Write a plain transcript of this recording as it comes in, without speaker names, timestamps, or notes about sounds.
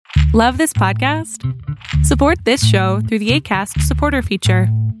Love this podcast? Support this show through the Acast supporter feature.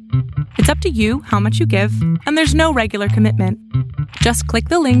 It's up to you how much you give, and there's no regular commitment. Just click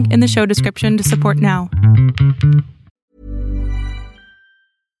the link in the show description to support now.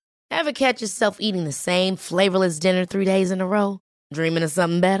 Ever catch yourself eating the same flavorless dinner 3 days in a row? Dreaming of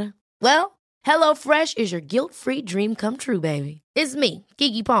something better? Well, HelloFresh is your guilt-free dream come true, baby. It's me,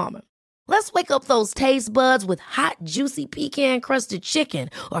 Keke Palmer. Let's wake up those taste buds with hot, juicy pecan-crusted chicken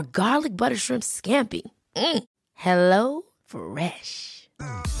or garlic butter shrimp scampi. Hello Fresh.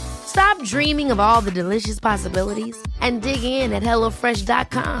 Stop dreaming of all the delicious possibilities and dig in at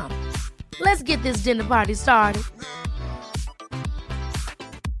HelloFresh.com. Let's get this dinner party started.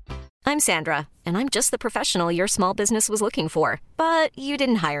 I'm Sandra, and I'm just the professional your small business was looking for. But you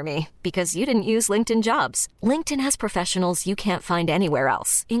didn't hire me because you didn't use LinkedIn Jobs. LinkedIn has professionals you can't find anywhere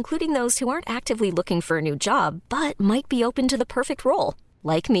else, including those who aren't actively looking for a new job, but might be open to the perfect role,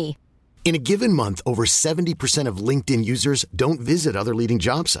 like me. In a given month, over 70% of LinkedIn users don't visit other leading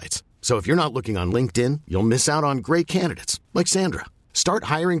job sites. So if you're not looking on LinkedIn, you'll miss out on great candidates like Sandra. Start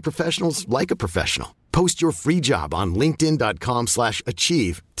hiring professionals like a professional. Post your free job on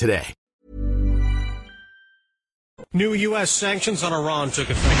linkedin.com/achieve today. New U.S. sanctions on Iran took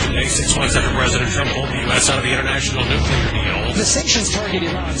effect today, 6 months after President Trump pulled the U.S. out of the international nuclear deal. The sanctions target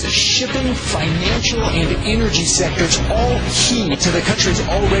Iran's shipping, financial, and energy sectors, all key to the country's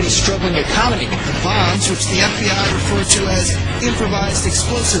already struggling economy. The bombs, which the FBI referred to as improvised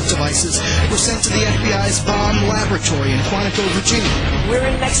explosive devices, were sent to the FBI's bomb laboratory in Quantico, Virginia. We're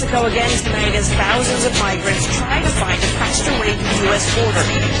in Mexico again tonight as thousands of migrants try to find a faster way to the U.S. border.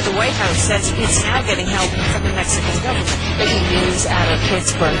 The White House says it's now getting help from the Mexican government. Breaking news out of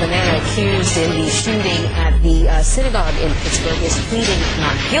Pittsburgh. The man accused in the shooting at the synagogue in Pittsburgh is pleading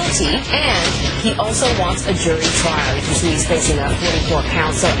not guilty, and he also wants a jury trial. You can see he's facing 44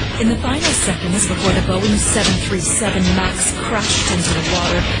 counts. In the final seconds before the Boeing 737 MAX crashed into the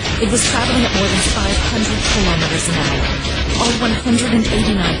water, it was traveling at more than 500 kilometers an hour. All 189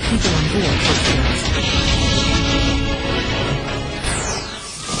 people on board were killed.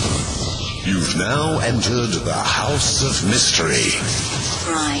 You've now entered the House of Mystery.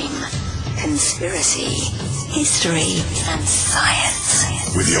 Crime, conspiracy, history, and science.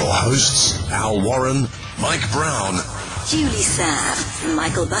 With your hosts, Al Warren, Mike Brown, Julie Sav,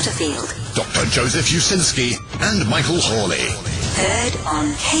 Michael Butterfield, Dr. Joseph Usinski, and Michael Hawley. Heard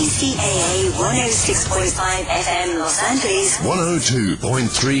on KCAA 106.5 FM Los Angeles,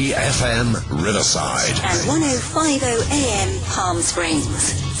 102.3 FM Riverside, and 105.0 AM Palm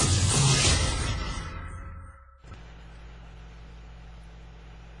Springs.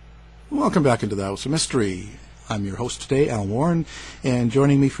 Welcome back into the House of Mystery. I'm your host today, Al Warren, and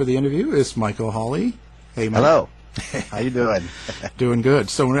joining me for the interview is Michael Hawley. Hey, Mike. Hello. How you doing? Doing good.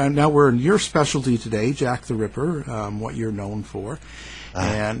 So now we're in your specialty today, Jack the Ripper, what you're known for,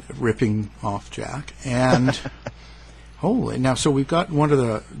 and ripping off Jack. And holy, now, so we've got one of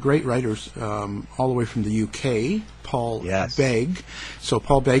the great writers all the way from the UK, Paul Begg. So,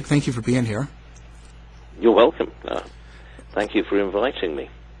 Paul Begg, thank you for being here. You're welcome. Thank you for inviting me.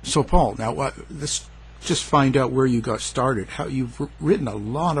 So, Paul, now let's just find out where you got started. How you've written a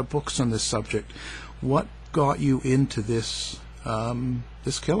lot of books on this subject. What got you into this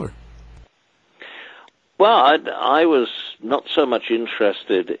this killer? Well, I was not so much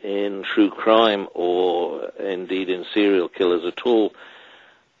interested in true crime or indeed in serial killers at all.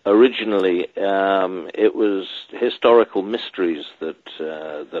 Originally, it was historical mysteries that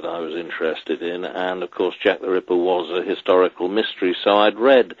I was interested in, and of course Jack the Ripper was a historical mystery, so I'd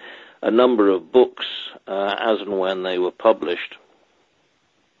read a number of books as and when they were published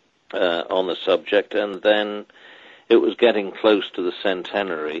on the subject, and then it was getting close to the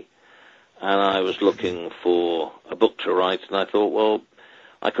centenary, and I was looking for a book to write, and I thought, well,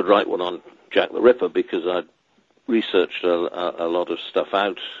 I could write one on Jack the Ripper because I'd researched a lot of stuff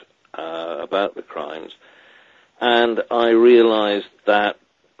out about the crimes, and I realized that,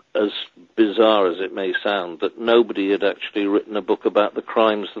 as bizarre as it may sound, that nobody had actually written a book about the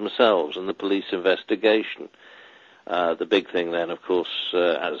crimes themselves and the police investigation. The big thing then, of course,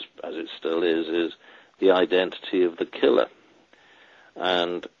 as it still is the identity of the killer.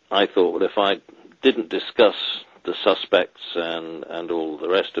 And I thought, well, if I didn't discuss the suspects and all the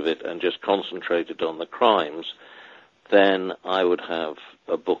rest of it and just concentrated on the crimes, then I would have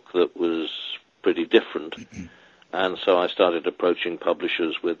a book that was pretty different. And so I started approaching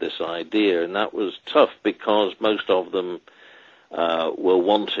publishers with this idea, and that was tough because most of them were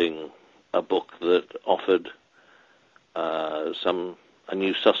wanting a book that offered a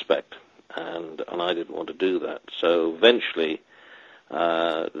new suspect, and I didn't want to do that. So eventually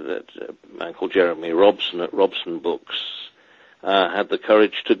that a man called Jeremy Robson at Robson Books had the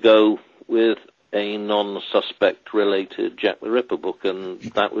courage to go with a non-suspect related Jack the Ripper book, and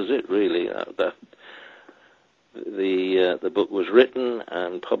that was it, really. The book was written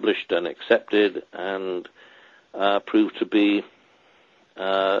and published and accepted and proved to be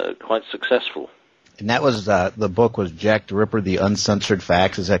quite successful. And that was the book was Jack the Ripper, The Uncensored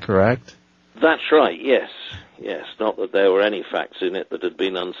Facts, is that correct? That's right, yes. Yes, not that there were any facts in it that had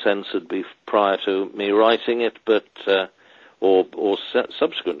been uncensored prior to me writing it, but or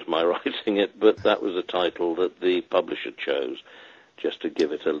subsequent to my writing it, but that was a title that the publisher chose just to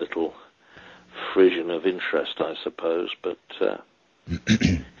give it a little frisson of interest, I suppose. But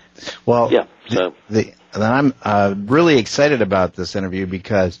well, yeah. So I'm really excited about this interview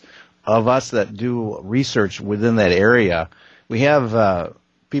because of us that do research within that area. We have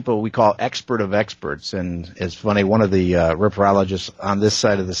people we call expert of experts, and it's funny. One of the ripperologists on this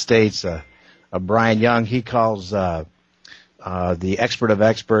side of the states, Brian Young, he calls the expert of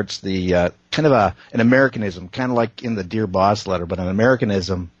experts the kind of an Americanism, kind of like in the Dear Boss letter, but an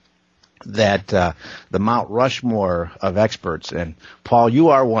Americanism that the Mount Rushmore of experts. And Paul, you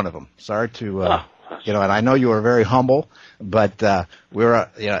are one of them. Sorry to and I know you are very humble, but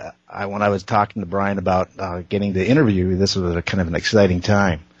when I was talking to Brian about getting the interview, this was a kind of an exciting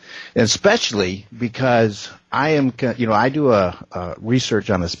time, and especially because I do a research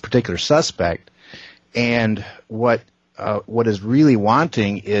on this particular suspect, and what is really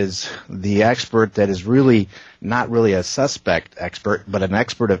wanting is the expert that is really not really a suspect expert, but an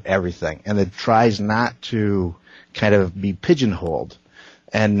expert of everything, and that tries not to kind of be pigeonholed.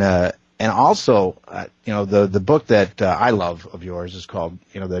 And also, the book that I love of yours is called,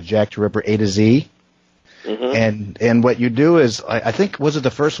 the Jack the Ripper A to Z. Mm-hmm. And what you do is, I think, was it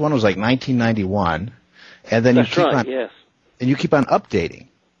the first one? It was like 1991, and then yes. And you keep on updating.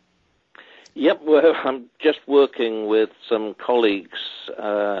 Yep, well, I'm just working with some colleagues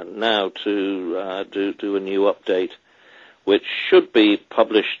now to do a new update, which should be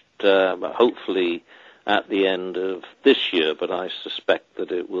published hopefully at the end of this year, but I suspect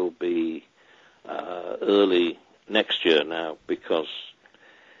that it will be early next year now, because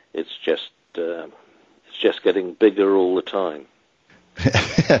it's just getting bigger all the time.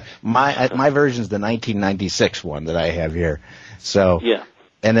 My version is the 1996 one that I have here. So yeah.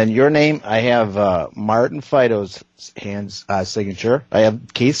 And then your name, I have Martin Fido's signature. I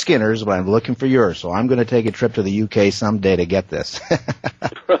have Keith Skinner's, but I'm looking for yours. So I'm going to take a trip to the UK someday to get this.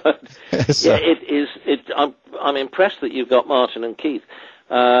 Right. So. Yeah, I'm impressed that you've got Martin and Keith.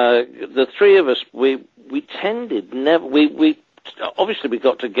 The three of us, we tended never. We obviously we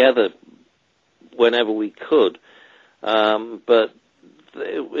got together whenever we could, but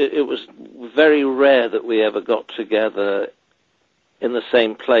it was very rare that we ever got together in the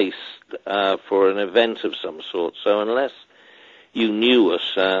same place for an event of some sort. So unless you knew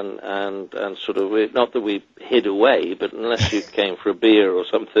us and sort of, not that we hid away, but unless you came for a beer or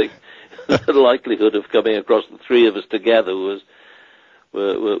something, the likelihood of coming across the three of us together was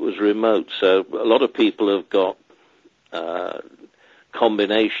remote. So a lot of people have got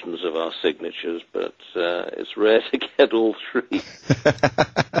combinations of our signatures, but it's rare to get all three.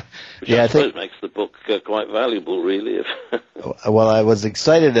 Which I suppose makes the book quite valuable, really. Well, I was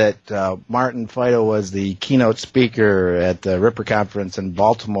excited that Martin Fido was the keynote speaker at the Ripper Conference in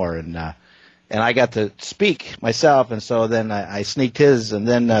Baltimore, and I got to speak myself, and so then I sneaked his, and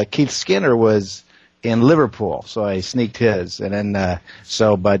then Keith Skinner was in Liverpool, so I sneaked his, and then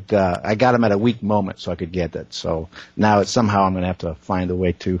but I got him at a weak moment, so I could get that. So now somehow I'm going to have to find a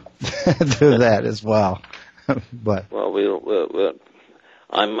way to do that as well. But well,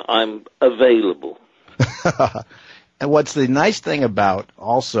 I'm available. And what's the nice thing about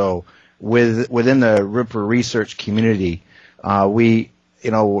also within the Ripper research community, we're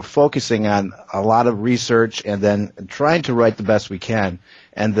focusing on a lot of research and then trying to write the best we can.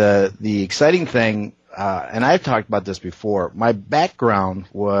 And the exciting thing, and I've talked about this before, my background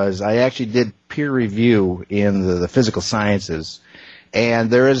was I actually did peer review in the physical sciences, and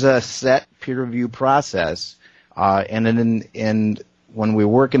there is a set peer review process. And then when we're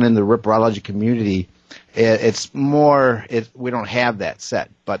working in the ripperology community, it's more, we don't have that set.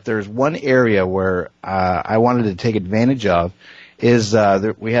 But there's one area where I wanted to take advantage of is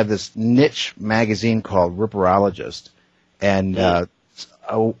we have this niche magazine called Ripperologist, and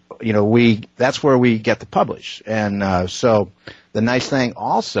that's where we get to publish. And so the nice thing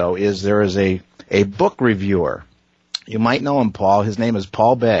also is there is a book reviewer. You might know him, Paul. His name is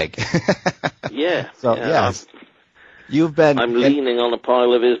Paul Begg. Yeah. So yeah. I'm leaning on a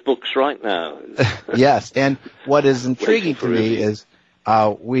pile of his books right now. Yes, and what is intriguing to me is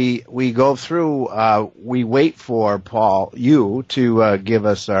we go through, we wait for Paul, you, to give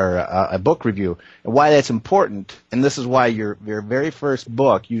us our a book review. And why that's important, and this is why your very first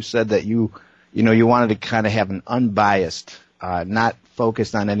book, you said that you wanted to kind of have an unbiased, not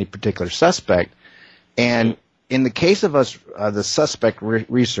focused on any particular suspect. And in the case of us, the suspect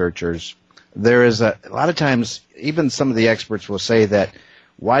researchers, there is a lot of times, even some of the experts will say that,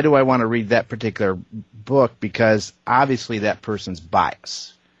 why do I want to read that particular book? Because obviously that person's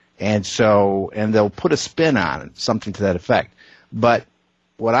biased. And they'll put a spin on it, something to that effect. But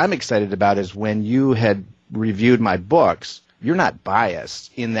what I'm excited about is when you had reviewed my books, you're not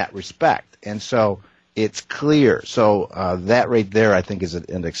biased in that respect. And so it's clear. So that right there, I think, is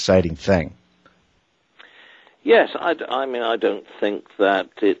an exciting thing. Yes, I mean, I don't think that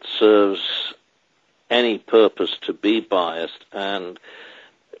it serves any purpose to be biased. And,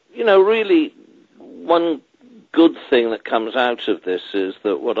 really, one good thing that comes out of this is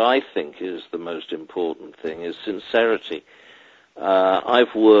that what I think is the most important thing is sincerity.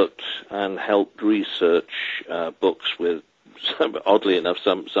 I've worked and helped research books with, oddly enough,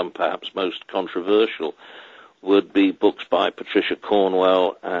 some perhaps most controversial would be books by Patricia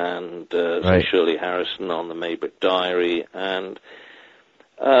Cornwell and right. Shirley Harrison on the Maybrick Diary, and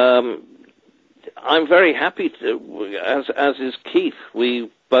I'm very happy to, as is Keith.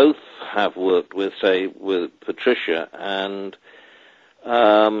 We both have worked with Patricia, and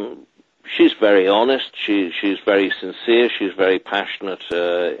she's very honest. She's very sincere. She's very passionate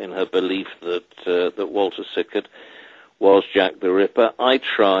in her belief that Walter Sickert was Jack the Ripper. I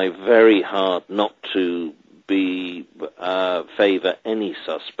try very hard not to favor any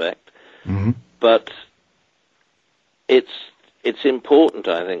suspect, mm-hmm. but it's important,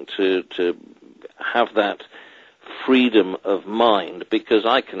 I think, to have that freedom of mind, because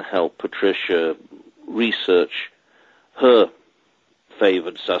I can help Patricia research her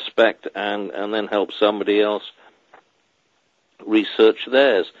favored suspect and then help somebody else research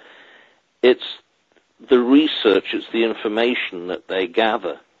theirs. It's the research, it's the information that they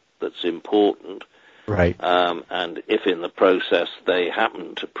gather that's important. Right. And if in the process they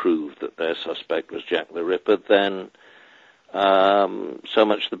happen to prove that their suspect was Jack the Ripper, then so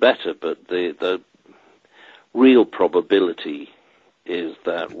much the better. But the real probability is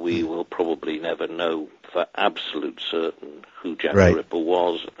that we will probably never know for absolute certain who Jack right. the Ripper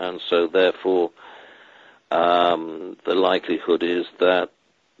was, and so therefore the likelihood is that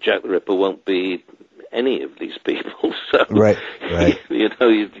Jack the Ripper won't be any of these people. So right.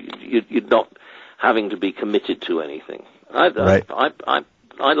 you're not having to be committed to anything. I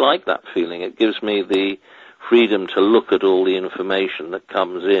like that feeling. It gives me the freedom to look at all the information that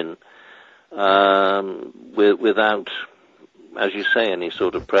comes in without, as you say, any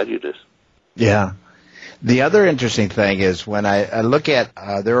sort of prejudice. Yeah. The other interesting thing is when I look at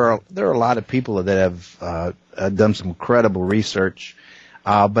there are a lot of people that have done some incredible research,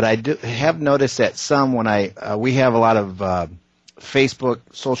 but I have noticed that some we have a lot of Facebook,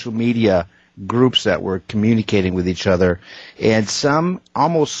 social media groups that we're communicating with each other, and some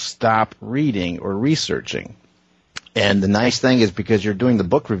almost stop reading or researching. And the nice thing is, because you're doing the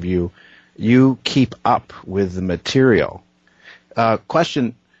book review, you keep up with the material.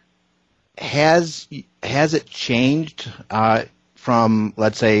 Question: Has it changed from,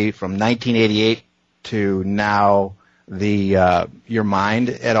 let's say, from 1988 to now, your mind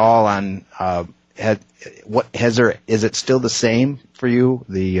at all on is it still the same for you,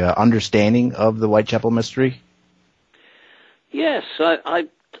 the understanding of the Whitechapel mystery? Yes, I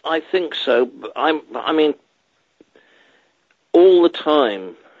think so. I mean, all the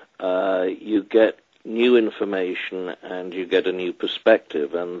time you get new information and you get a new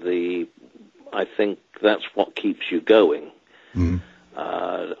perspective, and I think that's what keeps you going. Mm-hmm.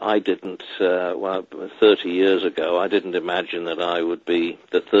 I didn't, 30 years ago, I didn't imagine that I would be,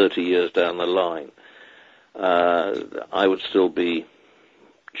 30 years down the line, I would still be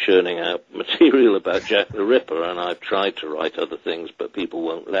churning out material about Jack the Ripper, and I've tried to write other things, but people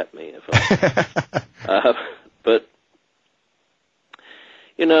won't let me. But,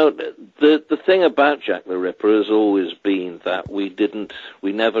 the thing about Jack the Ripper has always been that we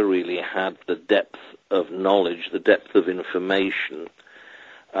never really had the depth of knowledge, the depth of information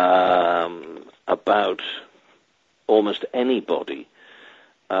about almost anybody.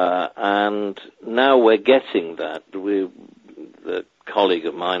 And now we're getting that. The colleague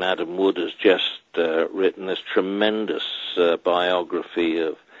of mine, Adam Wood, has just written this tremendous biography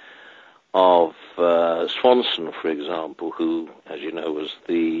of Swanson, for example, who, as you know, was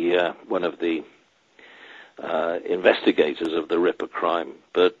one of the investigators of the Ripper crime,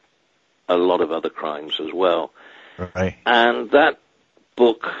 but a lot of other crimes as well. Right. And that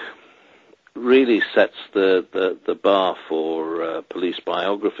book really sets the bar for police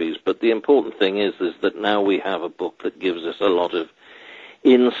biographies. But the important thing is that now we have a book that gives us a lot of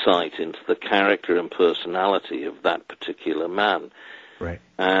insight into the character and personality of that particular man. Right.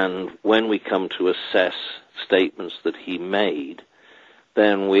 And when we come to assess statements that he made,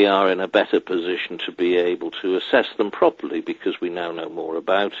 then we are in a better position to be able to assess them properly because we now know more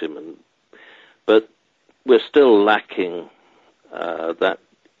about him. But we're still lacking that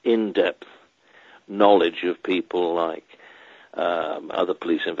in-depth knowledge of people like other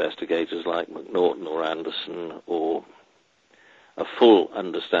police investigators like McNaughton or Anderson, or a full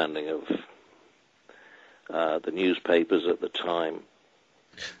understanding of the newspapers at the time.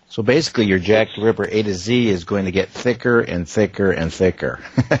 So basically, your Jack the Ripper A to Z is going to get thicker and thicker and thicker.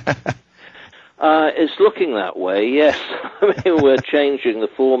 It's looking that way, yes. I mean, we're changing the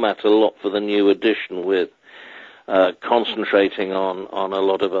format a lot for the new edition, with concentrating on a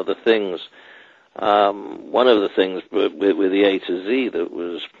lot of other things. One of the things with the A to Z that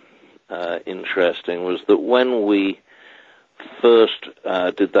was interesting was that when we first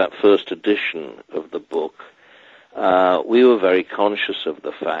did that first edition of the book, we were very conscious of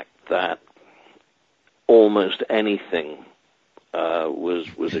the fact that almost anything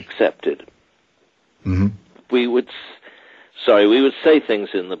was accepted. Mm-hmm. We would say things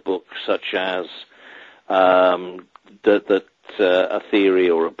in the book such as that a theory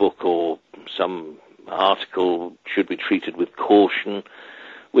or a book or some article should be treated with caution,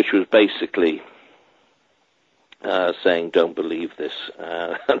 which was basically saying don't believe this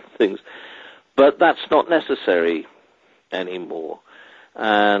and things. But that's not necessary anymore.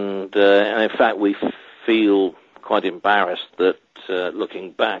 And in fact, we feel quite embarrassed that,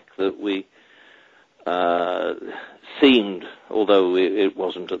 looking back, that we seemed, although it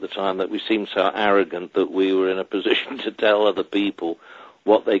wasn't at the time, that we seemed so arrogant that we were in a position to tell other people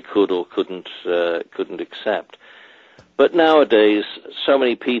what they could or couldn't accept. But nowadays, so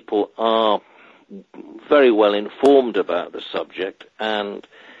many people are very well informed about the subject, and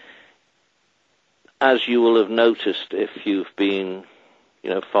as you will have noticed if you've been,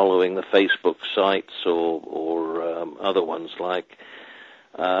 following the Facebook sites or other ones like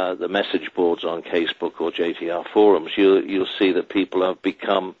the message boards on Facebook or JTR forums, you'll see that people have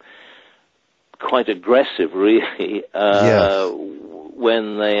become quite aggressive, really, yes,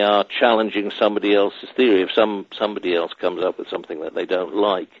 when they are challenging somebody else's theory. If somebody else comes up with something that they don't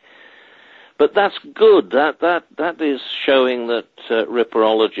like. But that's good. That is showing that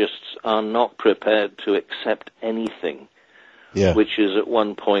ripperologists are not prepared to accept anything, which is at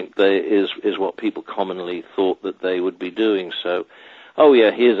one point is what people commonly thought that they would be doing. So, oh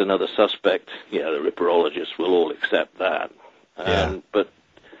yeah, here's another suspect. Yeah, the ripperologists will all accept that.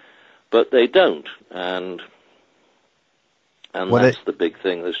 But they don't, and that's the big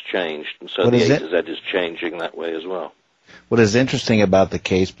thing that's changed. And so the A to Z is changing that way as well. What is interesting about the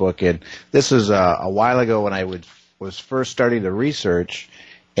casebook, and this was a while ago when I was first starting the research,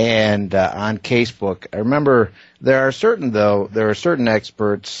 and on casebook, I remember there are certain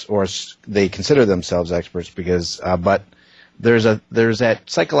experts, or they consider themselves experts because, but there's that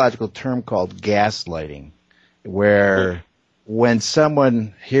psychological term called gaslighting, where when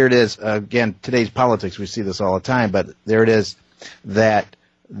someone, here it is, again, today's politics, we see this all the time, but there it is, that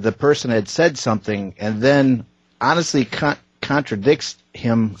the person had said something and then honestly contradicts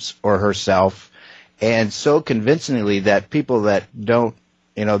him or herself, and so convincingly that people that don't,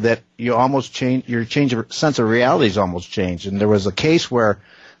 that you almost change, your sense of reality is almost changed. And there was a case where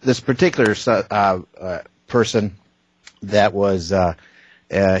this particular person that was,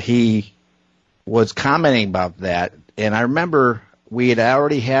 he was commenting about that, and I remember we had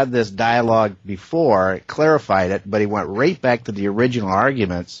already had this dialogue before, clarified it, but he went right back to the original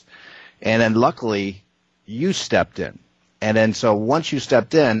arguments, and then luckily you stepped in, and then so once you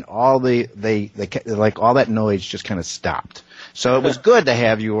stepped in, all they all that noise just kind of stopped. So it was good to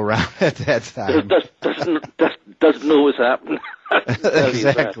have you around at that time. Doesn't always happen.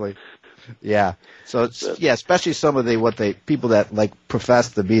 Exactly. Yeah. So especially some of people that like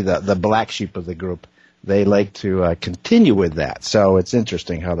profess to be the black sheep of the group, they like to continue with that. So it's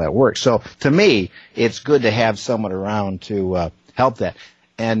interesting how that works. So to me, it's good to have someone around to help that.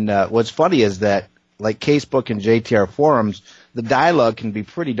 And what's funny is that, like Casebook and JTR forums, the dialogue can be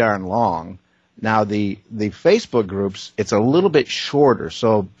pretty darn long. Now, the Facebook groups, it's a little bit shorter,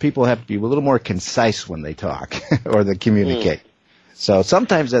 so people have to be a little more concise when they talk or they communicate. So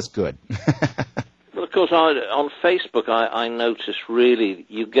sometimes that's good. Well, of course, on Facebook, I notice really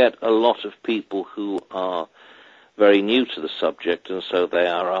you get a lot of people who are very new to the subject, and so they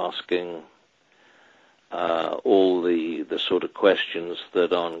are asking all the sort of questions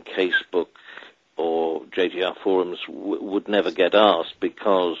that on Casebook or JTR forums would never get asked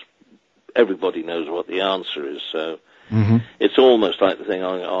because everybody knows what the answer is. So it's almost like the thing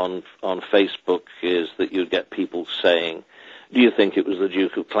on Facebook is that you'd get people saying, do you think it was the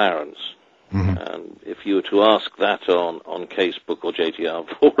Duke of Clarence? And if you were to ask that on Casebook or JTR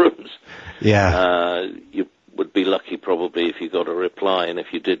forums, you would be lucky probably if you got a reply, and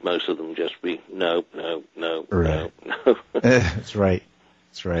if you did, most of them just be no. That's right.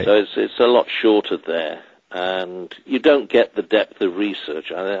 That's right. So it's a lot shorter there, and you don't get the depth of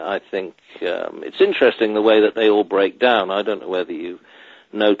research. I think it's interesting the way that they all break down. I don't know whether you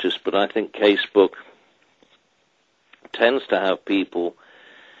noticed, but I think Casebook tends to have people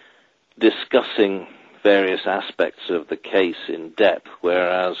discussing various aspects of the case in depth,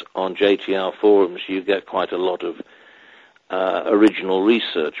 whereas on JTR forums you get quite a lot of original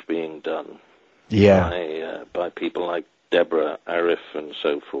research being done by people like Deborah Arif and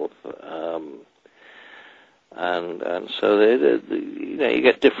so forth, and so you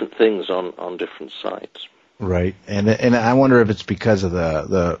get different things on different sites. Right, and I wonder if it's because of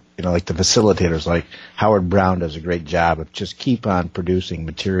the like the facilitators, like Howard Brown does a great job of just keep on producing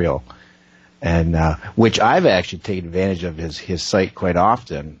material, and which I've actually taken advantage of his site quite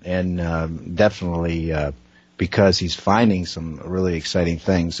often, and definitely because he's finding some really exciting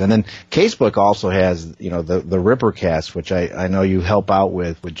things. And then Casebook also has the Rippercast, which I know you help out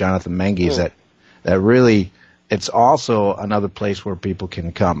with Jonathan Menges. That really, it's also another place where people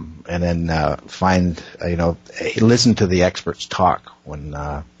can come and then find listen to the experts talk when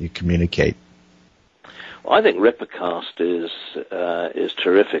you communicate. Well, I think Rippercast is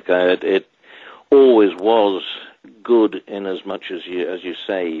terrific. It always was good in as much as you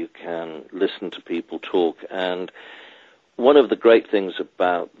say you can listen to people talk, and one of the great things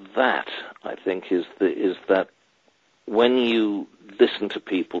about that, I think, is that when you listen to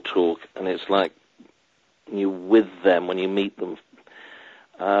people talk, and it's like you're with them when you meet them,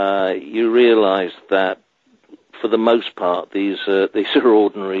 you realize that for the most part these are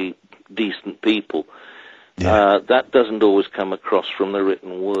ordinary, decent people. That doesn't always come across from the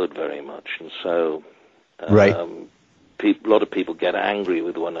written word very much, and so a lot of people get angry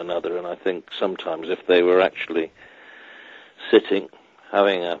with one another, and I think sometimes if they were actually sitting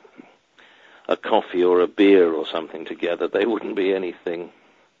having a coffee or a beer or something together, they wouldn't be anything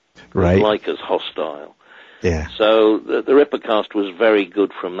like as hostile. Yeah. So the Rippercast was very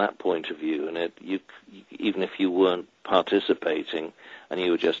good from that point of view, and even if you weren't participating and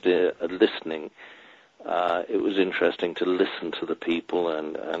you were just listening, it was interesting to listen to the people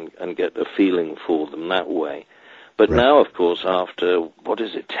and get a feeling for them that way. But now, of course, after,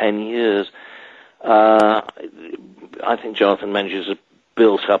 10 years, I think Jonathan Menges has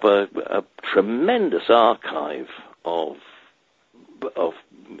built up a tremendous archive of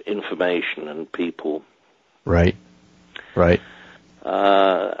information and people. Right.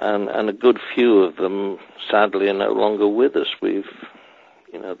 And a good few of them, sadly, are no longer with us. We've,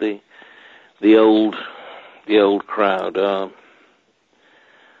 the old crowd are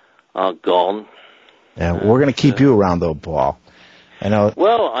gone. Yeah, we're going to keep you around, though, Paul. I know.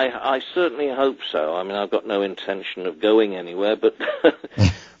 Well, I certainly hope so. I mean, I've got no intention of going anywhere, but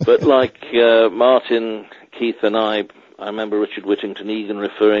but like Martin, Keith, and I remember Richard Whittington Egan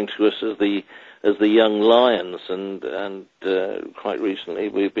referring to us as the young lions, and quite recently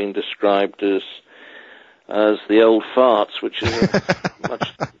we've been described as the old farts, which is a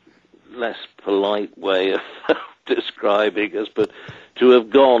much less polite way of describing us, but to have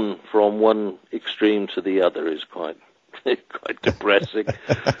gone from one extreme to the other is quite depressing.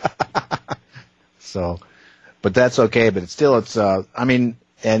 So, but that's okay. But it's I mean,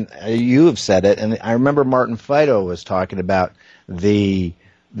 and you have said it, and I remember Martin Fido was talking about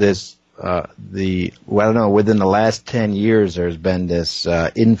I don't know, within the last 10 years there's been this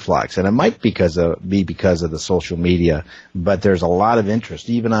influx, and it might be because of the social media, but there's a lot of interest.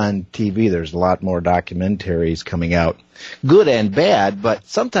 Even on TV, there's a lot more documentaries coming out, good and bad, but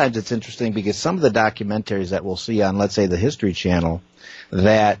sometimes it's interesting because some of the documentaries that we'll see on, let's say, the History Channel,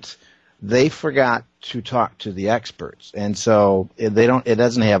 that they forgot to talk to the experts, and so it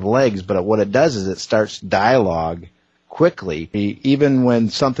doesn't have legs, but what it does is it starts dialogue quickly. Even when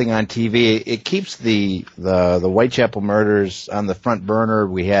something on TV, it keeps the Whitechapel murders on the front burner.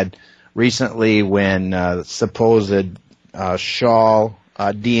 We had recently when supposed Shaw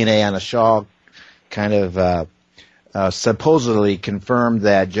DNA on a Shaw kind of supposedly confirmed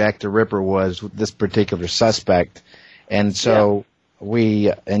that Jack the Ripper was this particular suspect, and so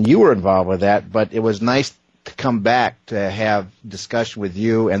and you were involved with that. But it was nice to come back to have discussion with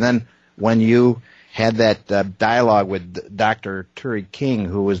you, and then when you had that dialogue with Dr. Turi King,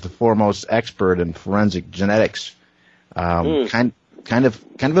 who was the foremost expert in forensic genetics. Kind of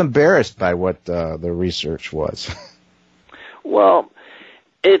embarrassed by what the research was. Well,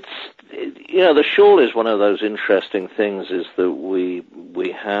 the Shawl is one of those interesting things. Is that we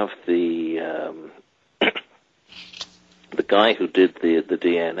have the the guy who did the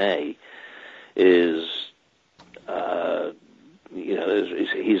DNA is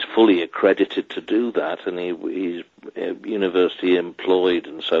he's fully accredited to do that, and he's university employed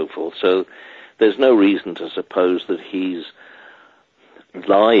and so forth. So there's no reason to suppose that he's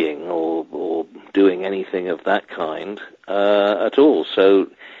lying or doing anything of that kind at all. So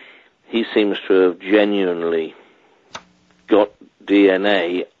he seems to have genuinely got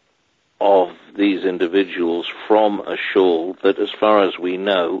DNA of these individuals from a shawl that, as far as we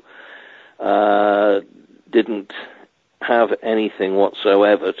know, didn't have anything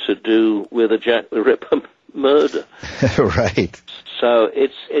whatsoever to do with a Jack the Ripper murder. Right. So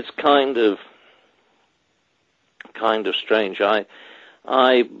it's kind of strange. I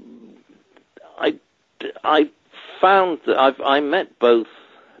found that I met both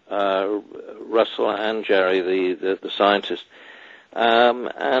Russell and Jerry, the scientist,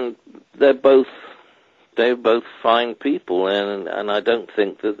 and they're both fine people, and I don't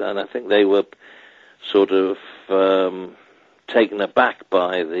think that, and I think they were sort of taken aback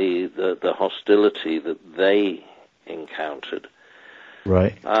by the hostility that they encountered.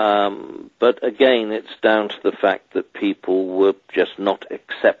 Right. But again, it's down to the fact that people were just not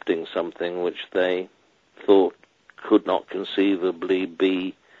accepting something which they thought could not conceivably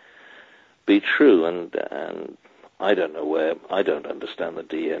be true, and I don't understand the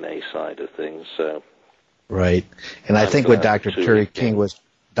DNA side of things. So. Right, and I think what Dr. Turi King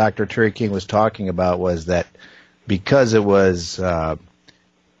was talking about was that because it was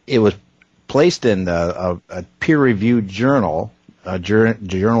placed in a peer-reviewed journal, a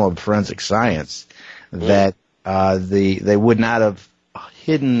journal of forensic science, that they would not have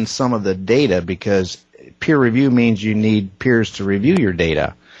hidden some of the data, because peer review means you need peers to review your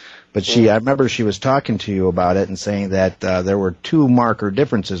data. But I remember she was talking to you about it and saying that there were 2 marker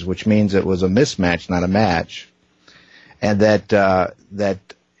differences, which means it was a mismatch, not a match, and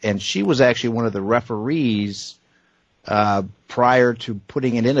and she was actually one of the referees prior to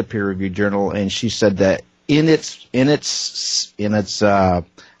putting it in a peer-reviewed journal, and she said that in its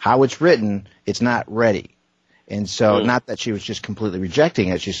how it's written, it's not ready, and so not that she was just completely rejecting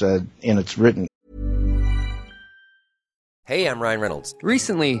it. She said in its written. Hey, I'm Ryan Reynolds.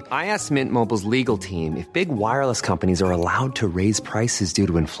 Recently, I asked Mint Mobile's legal team if big wireless companies are allowed to raise prices due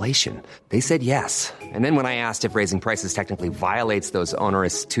to inflation. They said yes. And then when I asked if raising prices technically violates those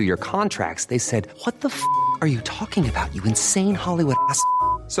onerous 2-year contracts, they said, "What the f*** are you talking about, you insane Hollywood ass?"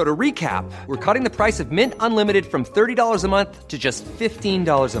 So to recap, we're cutting the price of Mint Unlimited from $30 a month to just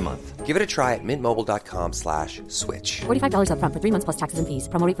 $15 a month. Give it a try at mintmobile.com/switch. $45 up front for 3 months plus taxes and fees.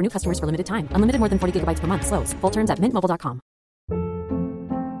 Promo rate for new customers for limited time. Unlimited more than 40 gigabytes per month. Slows full terms at mintmobile.com.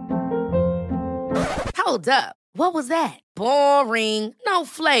 Hold up. What was that? Boring. No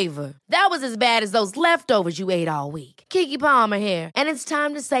flavor. That was as bad as those leftovers you ate all week. Keke Palmer here, and it's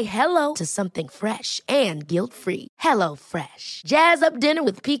time to say hello to something fresh and guilt-free. Hello Fresh. Jazz up dinner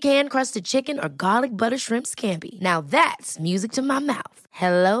with pecan-crusted chicken or garlic butter shrimp scampi. Now that's music to my mouth.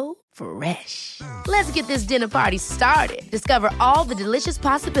 Hello Fresh. Let's get this dinner party started. Discover all the delicious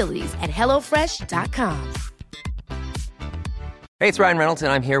possibilities at HelloFresh.com. Hey, it's Ryan Reynolds,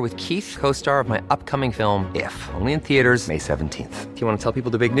 and I'm here with Keith, co-star of my upcoming film, If, only in theaters May 17th. Do you want to tell people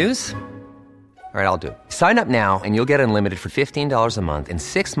the big news? All right, I'll do it. Sign up now and you'll get unlimited for $15 a month and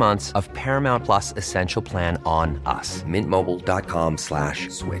 6 months of Paramount Plus Essential Plan on us.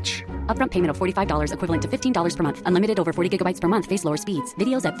 MintMobile.com/switch. Upfront payment of $45 equivalent to $15 per month. Unlimited over 40 gigabytes per month. Face lower speeds.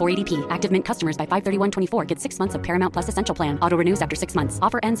 Videos at 480p. Active Mint customers by 531.24 get 6 months of Paramount Plus Essential Plan. Auto renews after 6 months.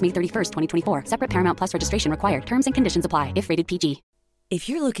 Offer ends May 31st, 2024. Separate Paramount Plus registration required. Terms and conditions apply if rated PG. If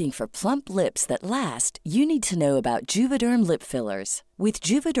you're looking for plump lips that last, you need to know about Juvederm lip fillers. With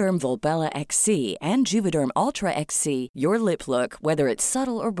Juvederm Volbella XC and Juvederm Ultra XC, your lip look, whether it's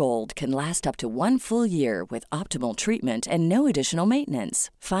subtle or bold, can last up to 1 full year with optimal treatment and no additional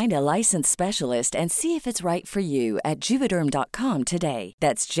maintenance. Find a licensed specialist and see if it's right for you at Juvederm.com today.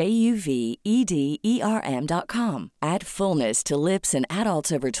 That's JUVEDERM.com. Add fullness to lips in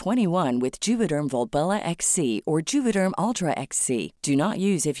adults over 21 with Juvederm Volbella XC or Juvederm Ultra XC. Do not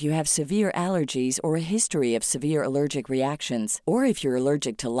use if you have severe allergies or a history of severe allergic reactions, or if you're you're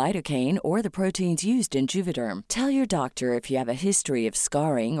allergic to lidocaine or the proteins used in Juvederm. Tell your doctor if you have a history of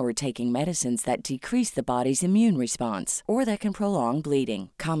scarring or taking medicines that decrease the body's immune response or that can prolong bleeding.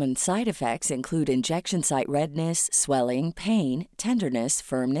 Common side effects include injection site redness, swelling, pain, tenderness,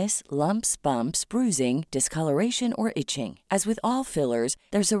 firmness, lumps, bumps, bruising, discoloration, or itching. As with all fillers,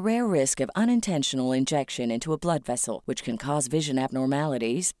 there's a rare risk of unintentional injection into a blood vessel, which can cause vision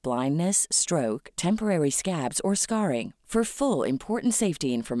abnormalities, blindness, stroke, temporary scabs, or scarring. For full, important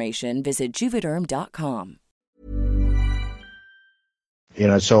safety information, visit Juvederm.com.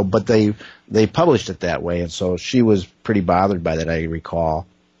 So, but they published it that way, and so she was pretty bothered by that, I recall.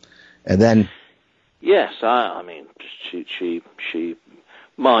 And then... Yes, I mean, she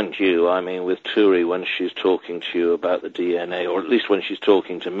mind you, I mean, with Turi, when she's talking to you about the DNA, or at least when she's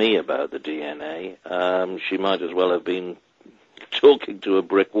talking to me about the DNA, she might as well have been talking to a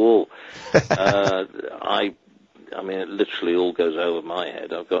brick wall. I mean, it literally all goes over my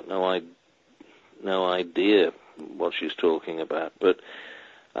head. I've got no idea what she's talking about. But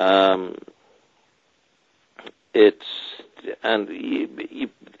it's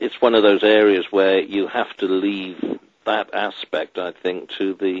one of those areas where you have to leave that aspect, I think,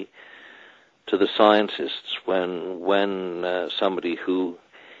 to the scientists. When somebody who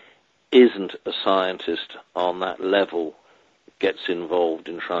isn't a scientist on that level gets involved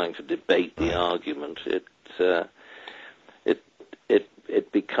in trying to debate the argument,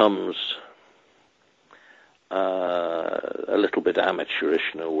 it becomes a little bit amateurish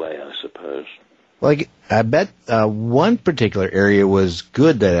in a way, I suppose. Well, I bet one particular area was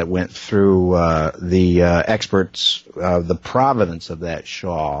good that it went through the experts, the provenance of that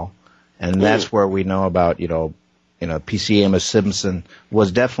shawl, and that's where we know about, PC Amos Simpson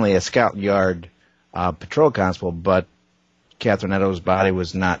was definitely a Scotland Yard patrol constable, but Catherine Eddowes' body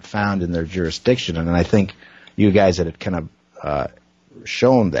was not found in their jurisdiction, and I think you guys had kind of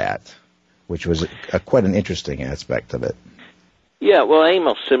shown that, which was quite an interesting aspect of it. Yeah, well,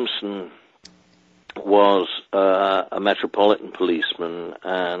 Amos Simpson was a metropolitan policeman,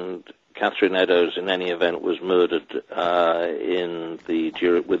 and Catherine Eddowes, in any event, was murdered within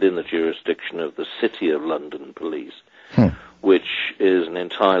the jurisdiction of the City of London Police, which is an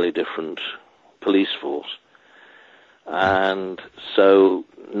entirely different police force. And so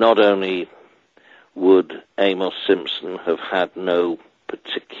not only would Amos Simpson have had no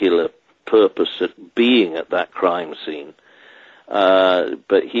particular purpose at being at that crime scene,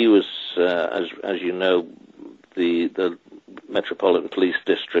 but he was, as you know, the Metropolitan Police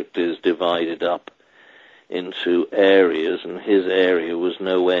District is divided up into areas, and his area was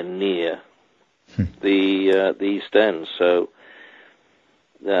nowhere near the East End. So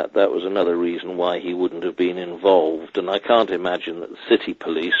that was another reason why he wouldn't have been involved. And I can't imagine that the city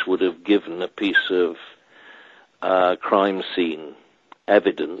police would have given a piece of crime scene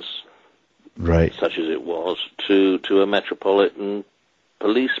evidence, right, such as it was, to a metropolitan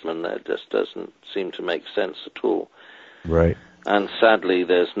policeman. That just doesn't seem to make sense at all. Right. And sadly,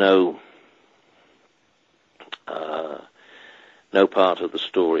 there's no part of the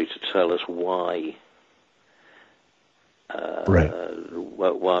story to tell us why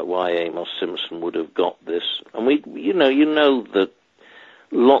Amos Simpson would have got this. And you know that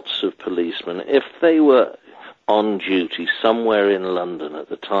lots of policemen, if they were on duty somewhere in London at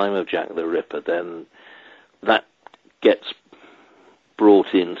the time of Jack the Ripper, then that gets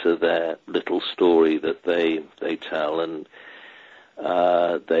brought into their little story that they tell, and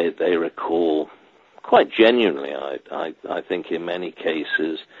they recall quite genuinely, I think in many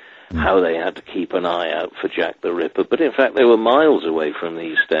cases, how they had to keep an eye out for Jack the Ripper. But in fact, they were miles away from the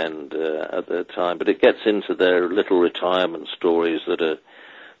East End at the time. But it gets into their little retirement stories that are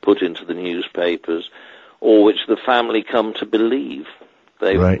put into the newspapers, or which the family come to believe.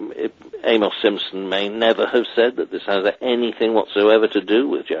 Amos Simpson may never have said that this has anything whatsoever to do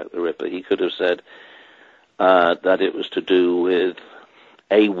with Jack the Ripper. He could have said that it was to do with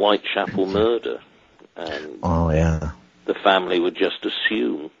a Whitechapel murder. And the family would just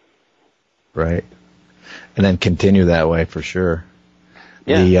assume. Right. And then continue that way for sure.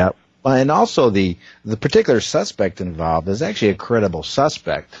 Yeah. And also the particular suspect involved is actually a credible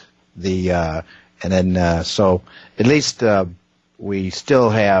suspect. So at least we still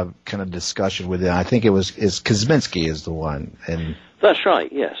have kind of discussion with it. I think Kosminski is the one. And that's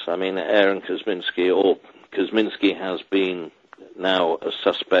right, yes. I mean, Aaron Kosminski has been now a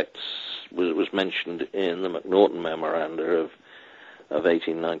suspect, was mentioned in the McNaughton Memoranda of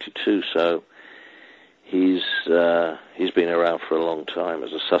 1892, so he's been around for a long time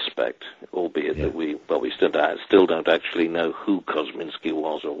as a suspect, albeit that we still don't actually know who Kosminski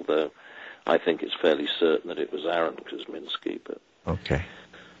was, although I think it's fairly certain that it was Aaron Kosminski. But Okay.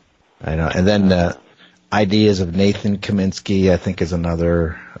 I know. And then Ideas of Nathan Kaminsky, I think, is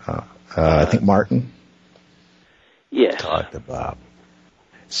another. I think Martin. Yes. Talked about.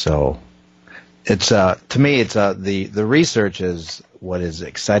 So, it's to me, it's the research is what is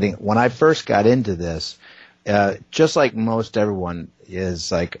exciting. When I first got into this, just like most everyone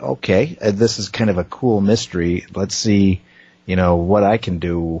is like, okay, this is kind of a cool mystery. Let's see, what I can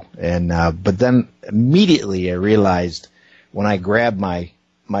do. And but then immediately I realized when I grabbed my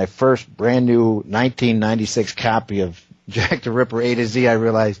first brand new 1996 copy of Jack the Ripper A to Z, I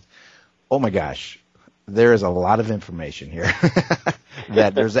realized, oh my gosh, there is a lot of information here.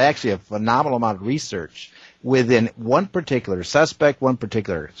 That there's actually a phenomenal amount of research within one particular suspect, one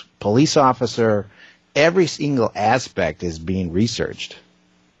particular police officer. Every single aspect is being researched.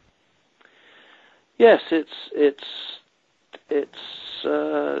 Yes, I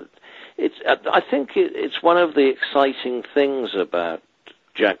think it's one of the exciting things about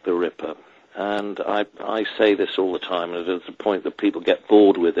Jack the Ripper, and I say this all the time, and there's a point that people get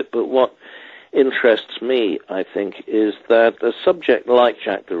bored with it, but what interests me, I think, is that a subject like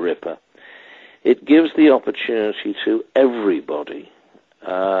Jack the Ripper, it gives the opportunity to everybody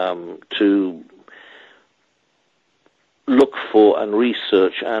to look for and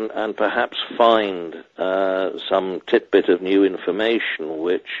research and perhaps find some tidbit of new information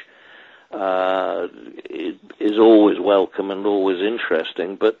which is always welcome and always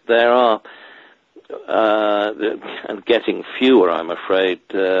interesting, but there are, and getting fewer, I'm afraid,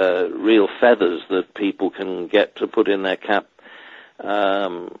 real feathers that people can get to put in their cap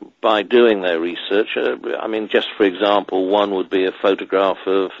by doing their research. I mean, just for example, one would be a photograph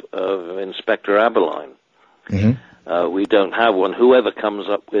of Inspector Aberline. Mm-hmm. We don't have one. Whoever comes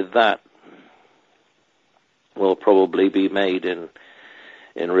up with that will probably be made in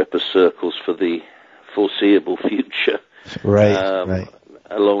Ripper circles for the foreseeable future. Right, right.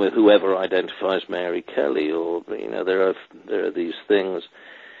 Along with whoever identifies Mary Kelly, or there are these things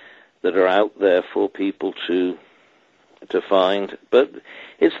that are out there for people to find. But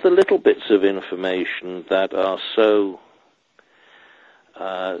it's the little bits of information that are so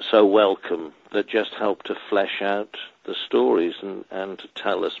welcome that just help to flesh out the stories and to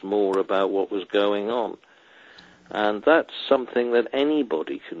tell us more about what was going on. And that's something that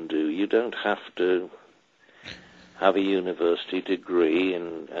anybody can do. You don't have to have a university degree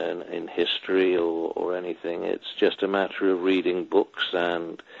in history or anything. It's just a matter of reading books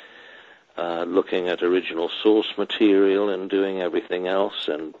and looking at original source material and doing everything else.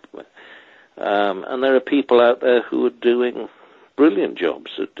 And there are people out there who are doing brilliant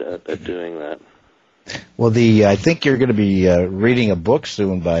jobs at doing that. Well, I think you're going to be reading a book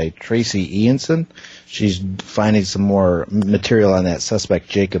soon by Tracy Ianson. She's finding some more material on that suspect,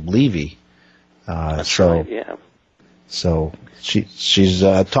 Jacob Levy. That's right, yeah. So she's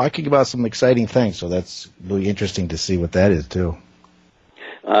talking about some exciting things, so that's really interesting to see what that is, too.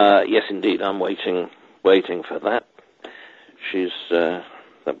 Yes, indeed. I'm waiting for that.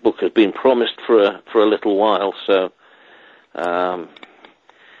 That book has been promised for a little while, so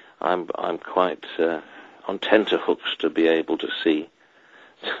I'm quite on tenterhooks to be able to see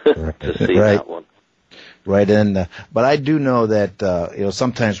that one. Right, and but I do know that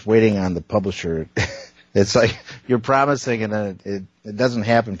sometimes waiting on the publisher, it's like you're promising and then it doesn't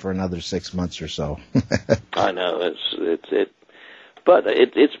happen for another 6 months or so. I know but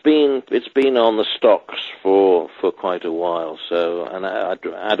it's been on the stocks for quite a while. So, and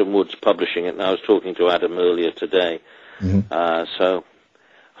Adam Wood's publishing it, and I was talking to Adam earlier today. Mm-hmm. So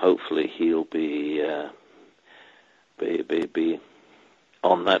hopefully he'll be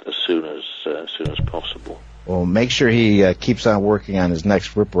on that as soon as possible. Well, make sure he keeps on working on his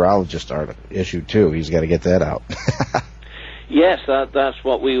next Ripperologist issue too. He's got to get that out. Yes, that's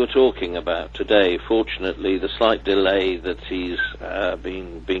what we were talking about today. Fortunately, the slight delay that he's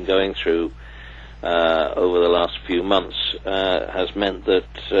been going through over the last few months has meant that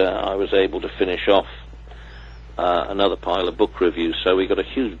I was able to finish off another pile of book reviews. So we got a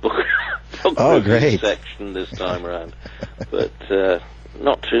huge book review section this time around, but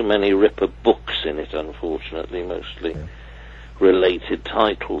not too many Ripper books in it, unfortunately. Mostly related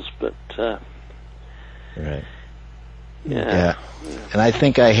titles, but right. Yeah. And I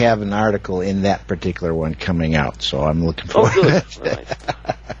think I have an article in that particular one coming out, so I'm looking forward to it. Right.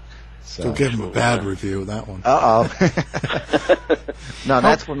 So give him a bad review, that one. No,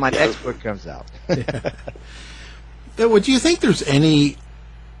 that's when my next book comes out. Would you think there's any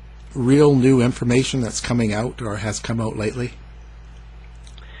real new information that's coming out or has come out lately?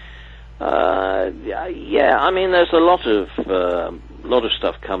 Yeah. I mean, there's a lot of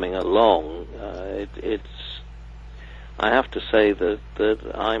stuff coming along. I have to say that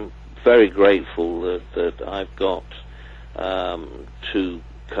I'm very grateful that I've got two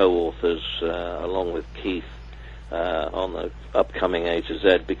co-authors along with Keith on the upcoming A to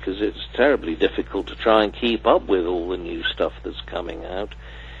Z, because it's terribly difficult to try and keep up with all the new stuff that's coming out.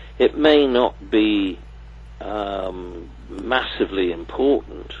 It may not be massively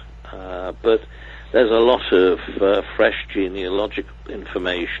important, but there's a lot of fresh genealogical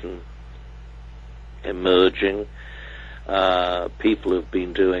information emerging. People have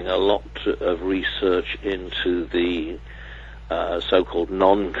been doing a lot of research into the so-called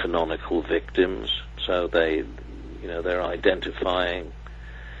non-canonical victims, so they're identifying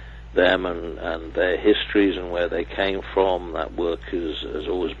them and their histories and where they came from. That work has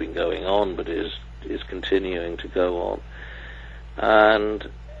always been going on, but is continuing to go on. And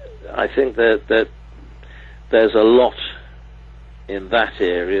I think that there's a lot in that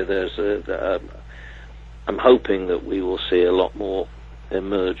area. I'm hoping that we will see a lot more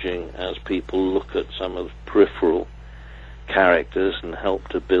emerging as people look at some of the peripheral characters and help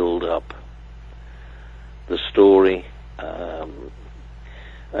to build up the story.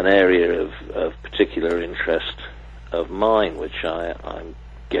 An area of particular interest of mine, which I'm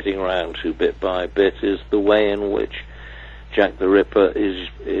getting around to bit by bit, is the way in which Jack the Ripper is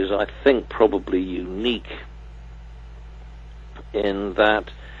I think probably unique in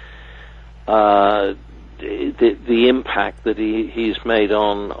that the impact that he's made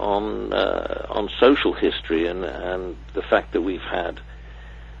on social history, and the fact that we've had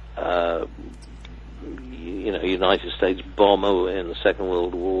United States bomber in the Second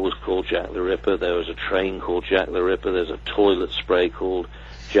World War was called Jack the Ripper. There was a train called Jack the Ripper. There's a toilet spray called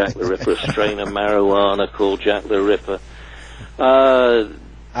Jack the Ripper. A strain of marijuana called Jack the Ripper.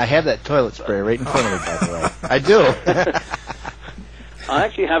 I have that toilet spray right in front of me, by the way. I do. I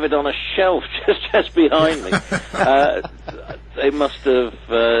actually have it on a shelf just behind me. They must have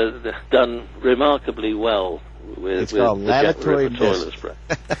done remarkably well with the Jack the Ripper toilet spray.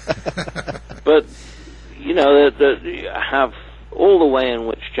 But have all the way in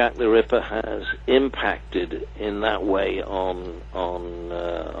which Jack the Ripper has impacted in that way on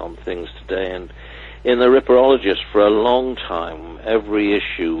things today. And in the Ripperologist, for a long time, every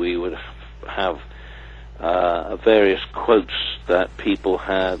issue we would have various quotes that people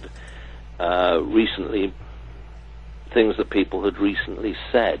had recently, things that people had recently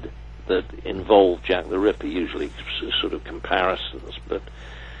said that involved Jack the Ripper, usually sort of comparisons. But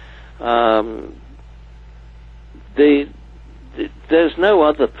there's no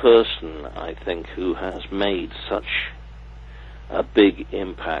other person, I think, who has made such a big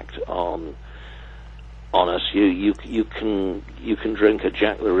impact on us. You can drink a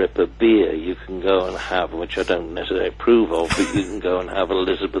Jack the Ripper beer. You can go and have, which I don't necessarily approve of, but you can go and have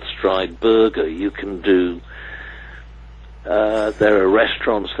Elizabeth Stride burger. You can do. There are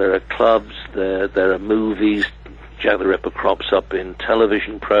restaurants, there are clubs, there are movies. Jack the Ripper crops up in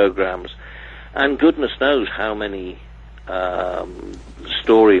television programs, and goodness knows how many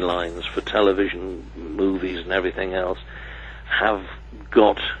storylines for television, movies, and everything else have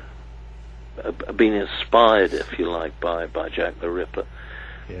been inspired, if you like, by Jack the Ripper.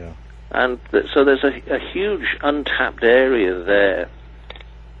 Yeah. And so there's a huge untapped area there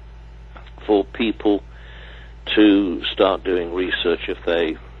for people to start doing research if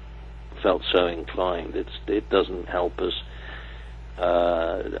they felt so inclined. It doesn't help us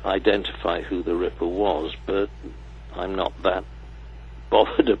identify who the Ripper was, but I'm not that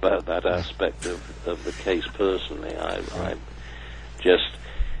bothered about that aspect of the case personally. I'm just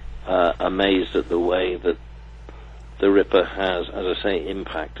amazed at the way that the Ripper has, as I say,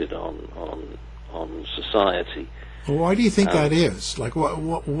 impacted on society. Well, why do you think that is? Like,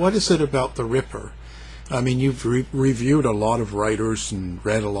 what is it about the Ripper? I mean, you've reviewed a lot of writers and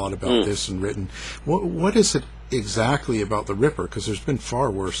read a lot about this and written. What is it exactly about the Ripper? Because there's been far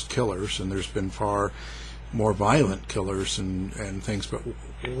worse killers, and there's been far more violent killers and things. But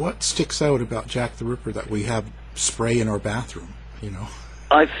what sticks out about Jack the Ripper that we have spray in our bathroom?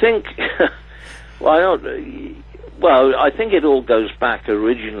 I think, I think it all goes back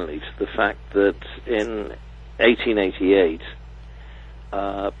originally to the fact that in 1888,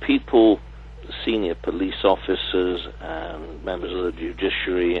 people, senior police officers and members of the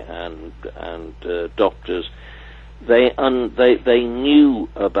judiciary and doctors, they knew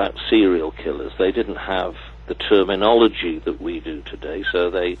about serial killers. They didn't have the terminology that we do today, so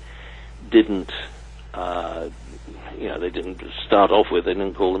they didn't. They didn't start off with. They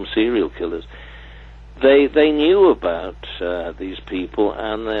didn't call them serial killers. They knew about these people,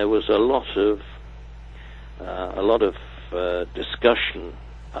 and there was a lot of discussion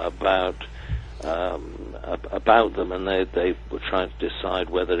about about them, and they were trying to decide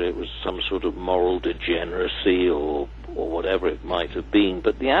whether it was some sort of moral degeneracy or whatever it might have been.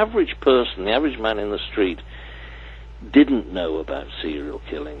 But the average person, the average man in the street, didn't know about serial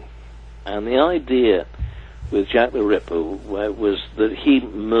killing. And the idea with Jack the Ripper was that he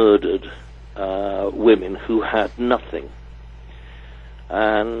murdered women who had nothing.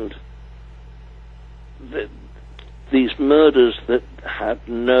 And these murders that had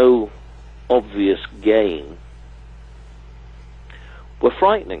no obvious gain were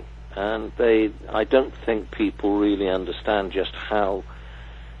frightening. And I don't think people really understand just how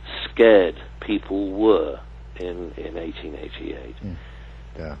scared people were in 1888.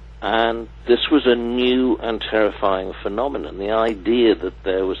 Yeah. And this was a new and terrifying phenomenon. The idea that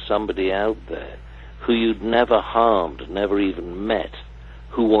there was somebody out there who you'd never harmed, never even met,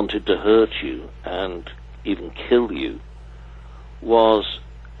 who wanted to hurt you and even kill you, was,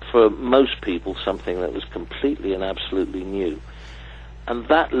 for most people, something that was completely and absolutely new. And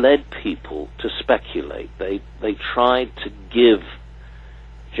that led people to speculate. They tried to give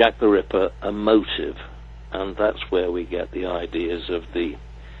Jack the Ripper a motive, and that's where we get the ideas of the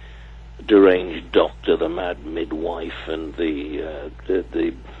deranged doctor, the mad midwife, and the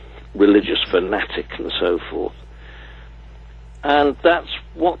religious fanatic, and so forth. And that's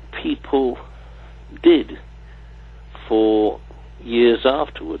what people did for years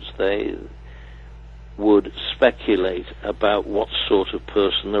afterwards. They would speculate about what sort of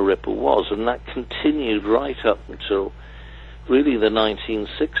person the Ripper was, and that continued right up until really the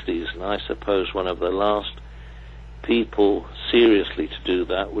 1960s. And I suppose one of the last people seriously to do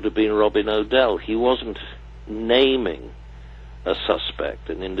that would have been Robin Odell. He wasn't naming a suspect,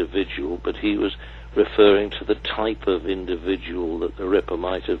 an individual, but he was referring to the type of individual that the Ripper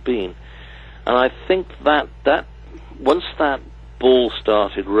might have been. And I think that once that ball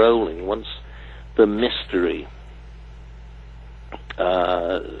started rolling, once the mystery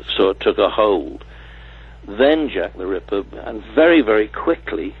sort of took a hold, then Jack the Ripper, and very, very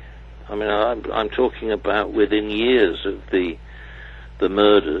quickly, I mean, I'm talking about within years of the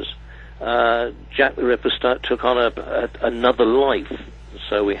murders, Jack the Ripper took on another life.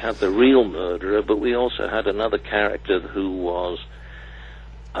 So we had the real murderer, but we also had another character who was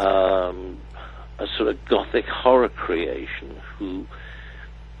a sort of gothic horror creation, who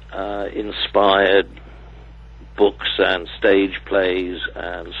inspired books and stage plays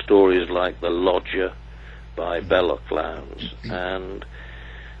and stories like The Lodger by Belloc Lowndes, and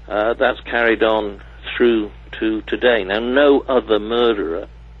that's carried on through to today. Now, no other murderer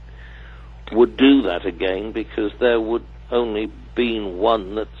would do that again, because there would only been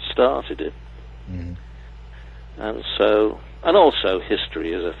one that started it. And so, and also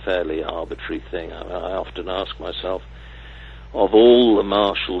history is a fairly arbitrary thing. I often ask myself, of all the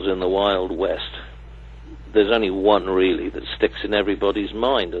marshals in the Wild West, there's only one really that sticks in everybody's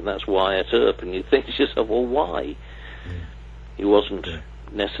mind, and that's Wyatt Earp. And you think to yourself, well, why? He wasn't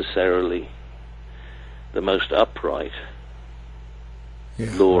necessarily the most upright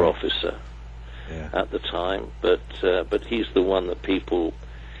law officer at the time, but he's the one that people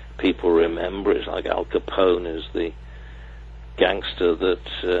remember. It's like Al Capone is the gangster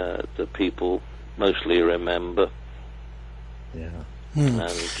that people mostly remember. And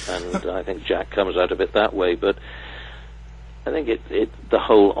I think Jack comes out of it that way. But I think the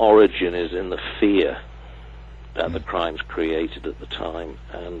whole origin is in the fear that the crimes created at the time,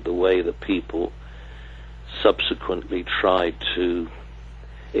 and the way that people subsequently tried to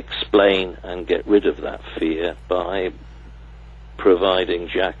explain and get rid of that fear by providing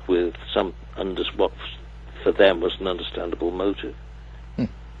Jack with what for them was an understandable motive.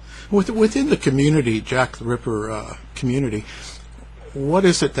 Within the community, Jack the Ripper community, what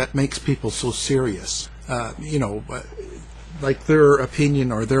is it that makes people so serious? Like their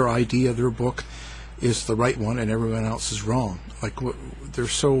opinion or their idea, their book is the right one and everyone else is wrong. Like they're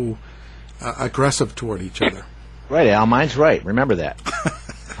so aggressive toward each other. Right, Al, mine's right. Remember that.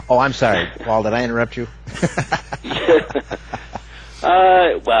 Oh, I'm sorry, Paul. Did I interrupt you?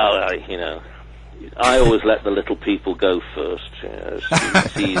 I always let the little people go first.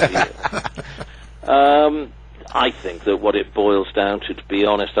 It's easier. I think that what it boils down to be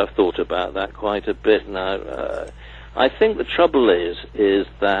honest, I've thought about that quite a bit now. I think the trouble is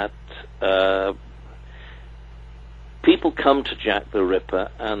that people come to Jack the Ripper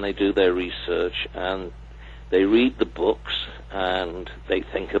and they do their research and they read the books and they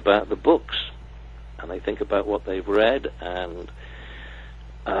think about the books and they think about what they've read, and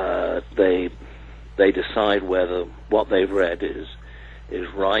they decide whether what they've read is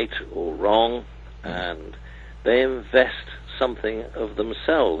right or wrong, and they invest something of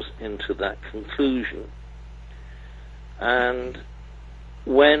themselves into that conclusion. And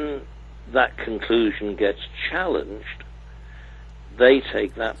when that conclusion gets challenged, they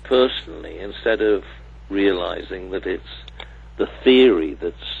take that personally instead of realizing that it's the theory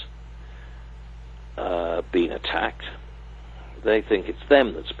that's been attacked. They think it's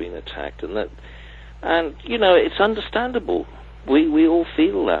them that's been attacked, and you know, it's understandable. We all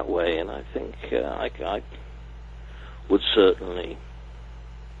feel that way, and I think I would certainly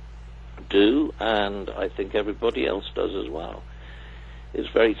do, and I think everybody else does as well. It's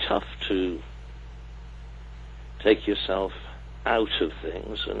very tough to take yourself out of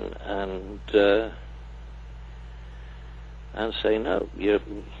things and say, no,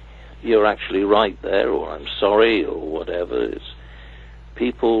 you're actually right there, or I'm sorry, or whatever. It's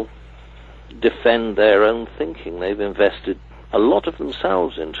people defend their own thinking. They've invested a lot of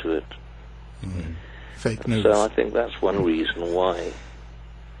themselves into it. Fake news. So I think that's one reason why.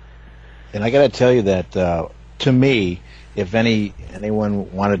 And I got to tell you that, to me, if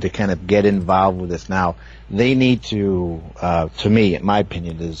anyone wanted to kind of get involved with this now, they need to me, in my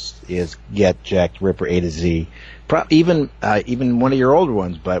opinion, is get Jack the Ripper A to Z. Even one of your older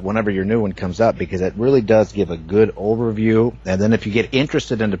ones, but whenever your new one comes up, because it really does give a good overview. And then if you get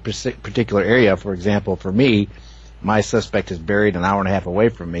interested in a particular area, for example, for me, my suspect is buried an hour and a half away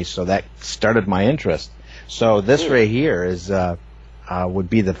from me, so that started my interest. So this right here is would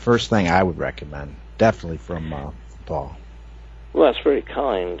be the first thing I would recommend, definitely from Paul. Well, that's very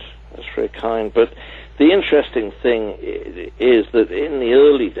kind. That's very kind. But the interesting thing is that in the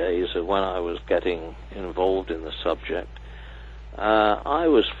early days of when I was getting involved in the subject, I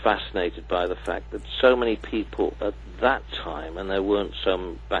was fascinated by the fact that so many people at that time, and there weren't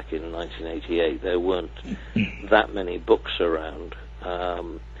some back in 1988, there weren't that many books around,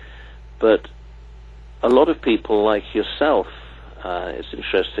 but a lot of people like yourself, it's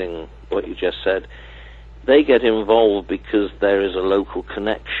interesting what you just said, they get involved because there is a local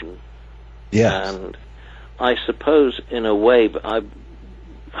connection. Yes. And I suppose, in a way,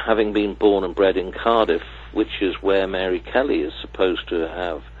 having been born and bred in Cardiff, which is where Mary Kelly is supposed to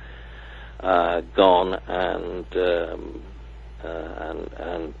have gone and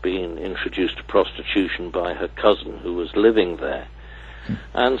been introduced to prostitution by her cousin who was living there.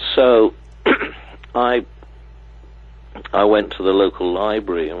 And so I went to the local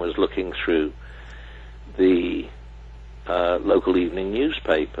library and was looking through the local evening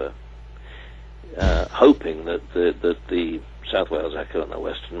newspaper, hoping that the South Wales Echo and the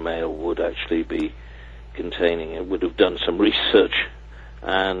Western Mail would actually be containing it, would have done some research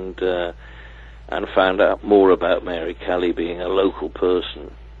and found out more about Mary Kelly being a local person,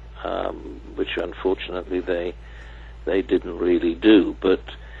 which unfortunately they didn't really do. But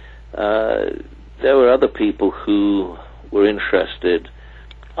there were other people who were interested,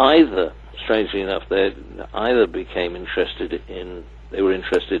 strangely enough, they either became interested in, they were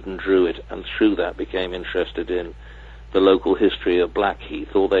interested in Druitt, and through that became interested in the local history of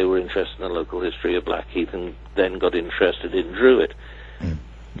Blackheath, or they were interested in the local history of Blackheath and then got interested in Druitt.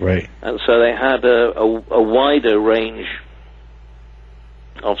 Right. And so they had a wider range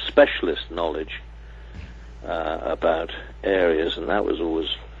of specialist knowledge about areas, and that was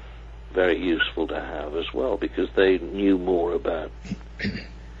always very useful to have as well, because they knew more about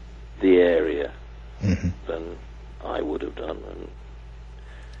the area than I would have done, and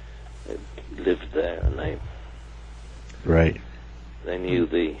they lived there, and they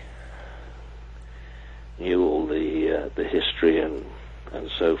knew all the history and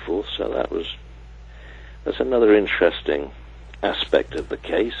so forth. So that's another interesting aspect of the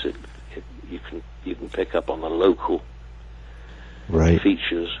case. You can pick up on the local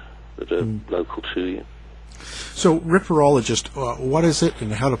features that are local to you. So, Ripperologist, what is it,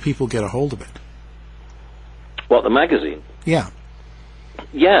 and how do people get a hold of it? What, the magazine? Yeah.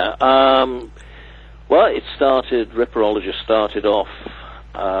 Yeah. Well, Ripperologist started off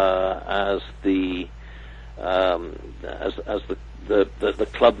as the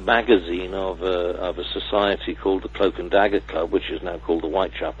club magazine of a society called the Cloak and Dagger Club, which is now called the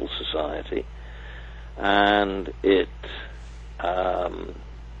Whitechapel Society, and it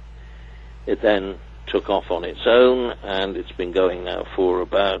then took off on its own, and it's been going now for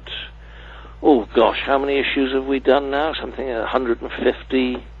about, how many issues have we done now? Something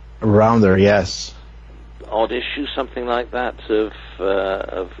 150 around there, yes. Odd issues, something like that, of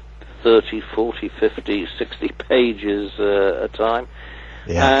 30, 40, 50, 60 pages a time.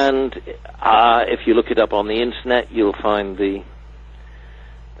 Yeah. And if you look it up on the internet, you'll find the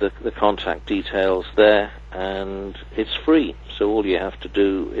contact details there, and it's free. So all you have to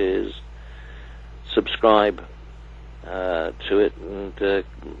do is subscribe to it and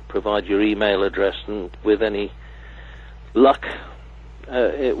provide your email address, and with any luck,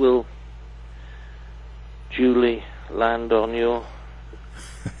 it will duly land on your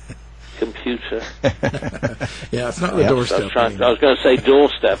computer. Yeah, it's not the doorstep. I was going to say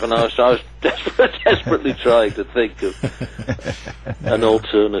doorstep, and I was desperately trying to think of an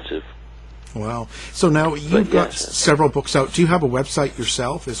alternative. Wow. So now you've got several books out. Do you have a website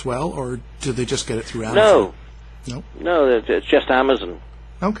yourself as well, or do they just get it through Amazon? No, it's just Amazon.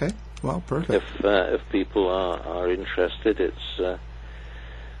 Okay. Well, perfect. If people are interested, it's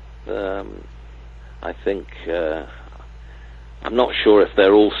I think I'm not sure if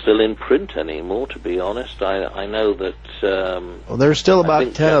they're all still in print anymore, to be honest. I know that well, there's still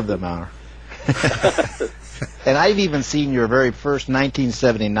about 10 of them are. And I've even seen your very first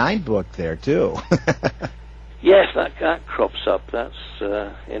 1979 book there too. Yes, that crops up. That's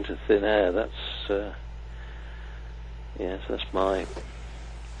Into Thin Air. That's yes, that's my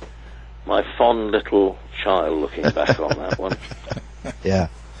fond little child looking back on that one. Yeah.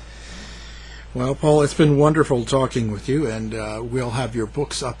 Well, Paul, it's been wonderful talking with you, and we'll have your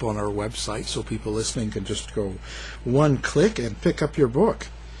books up on our website so people listening can just go one click and pick up your book.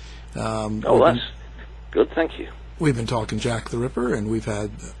 That's good. Thank you. We've been talking Jack the Ripper, and we've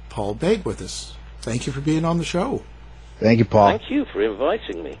had Paul Begg with us. Thank you for being on the show. Thank you, Paul. Thank you for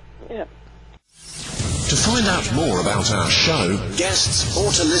inviting me. Yeah. To find out more about our show, guests,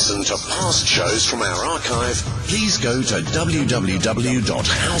 or to listen to past shows from our archive, please go to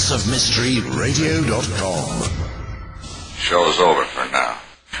www.houseofmysteryradio.com. Show's over for now.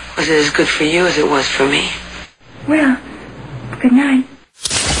 Was it as good for you as it was for me? Well, good night.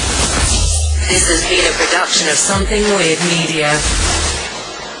 This has been a production of Something Weird Media.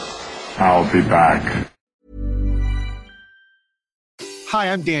 I'll be back.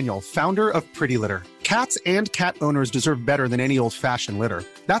 Hi, I'm Daniel, founder of Pretty Litter. Cats and cat owners deserve better than any old-fashioned litter.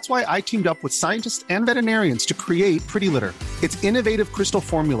 That's why I teamed up with scientists and veterinarians to create Pretty Litter. Its innovative crystal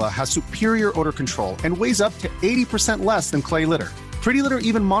formula has superior odor control and weighs up to 80% less than clay litter. Pretty Litter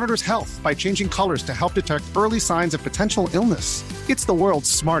even monitors health by changing colors to help detect early signs of potential illness. It's the world's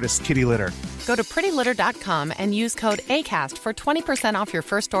smartest kitty litter. Go to prettylitter.com and use code ACAST for 20% off your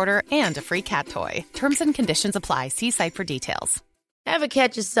first order and a free cat toy. Terms and conditions apply. See site for details. Ever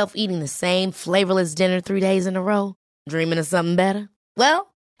catch yourself eating the same flavorless dinner 3 days in a row? Dreaming of something better?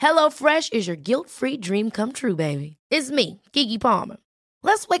 Well, HelloFresh is your guilt-free dream come true, baby. It's me, Keke Palmer.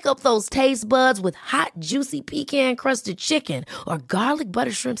 Let's wake up those taste buds with hot, juicy pecan-crusted chicken or garlic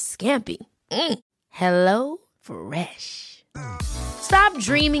butter shrimp scampi. Hello Fresh. Stop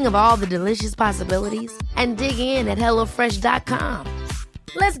dreaming of all the delicious possibilities and dig in at HelloFresh.com.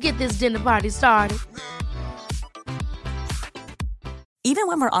 Let's get this dinner party started. Even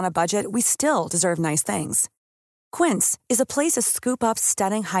when we're on a budget, we still deserve nice things. Quince is a place to scoop up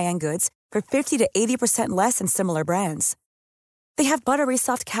stunning high-end goods for 50 to 80% less than similar brands. They have buttery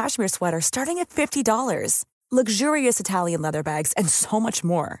soft cashmere sweaters starting at $50, luxurious Italian leather bags, and so much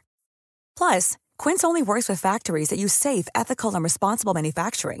more. Plus, Quince only works with factories that use safe, ethical, and responsible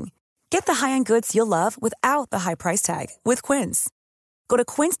manufacturing. Get the high-end goods you'll love without the high price tag with Quince. Go to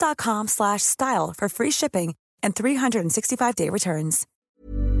quince.com/style for free shipping and 365-day returns.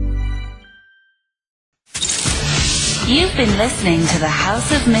 You've been listening to the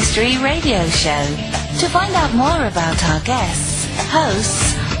House of Mystery radio show. To find out more about our guests,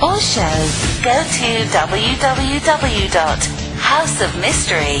 hosts, or shows, go to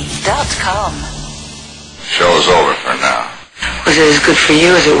www.houseofmystery.com. Show's over for now. Was it as good for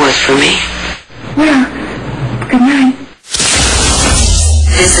you as it was for me? Well, good night.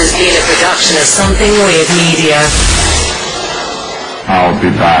 This has been a production of Something Weird Media. I'll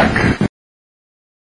be back.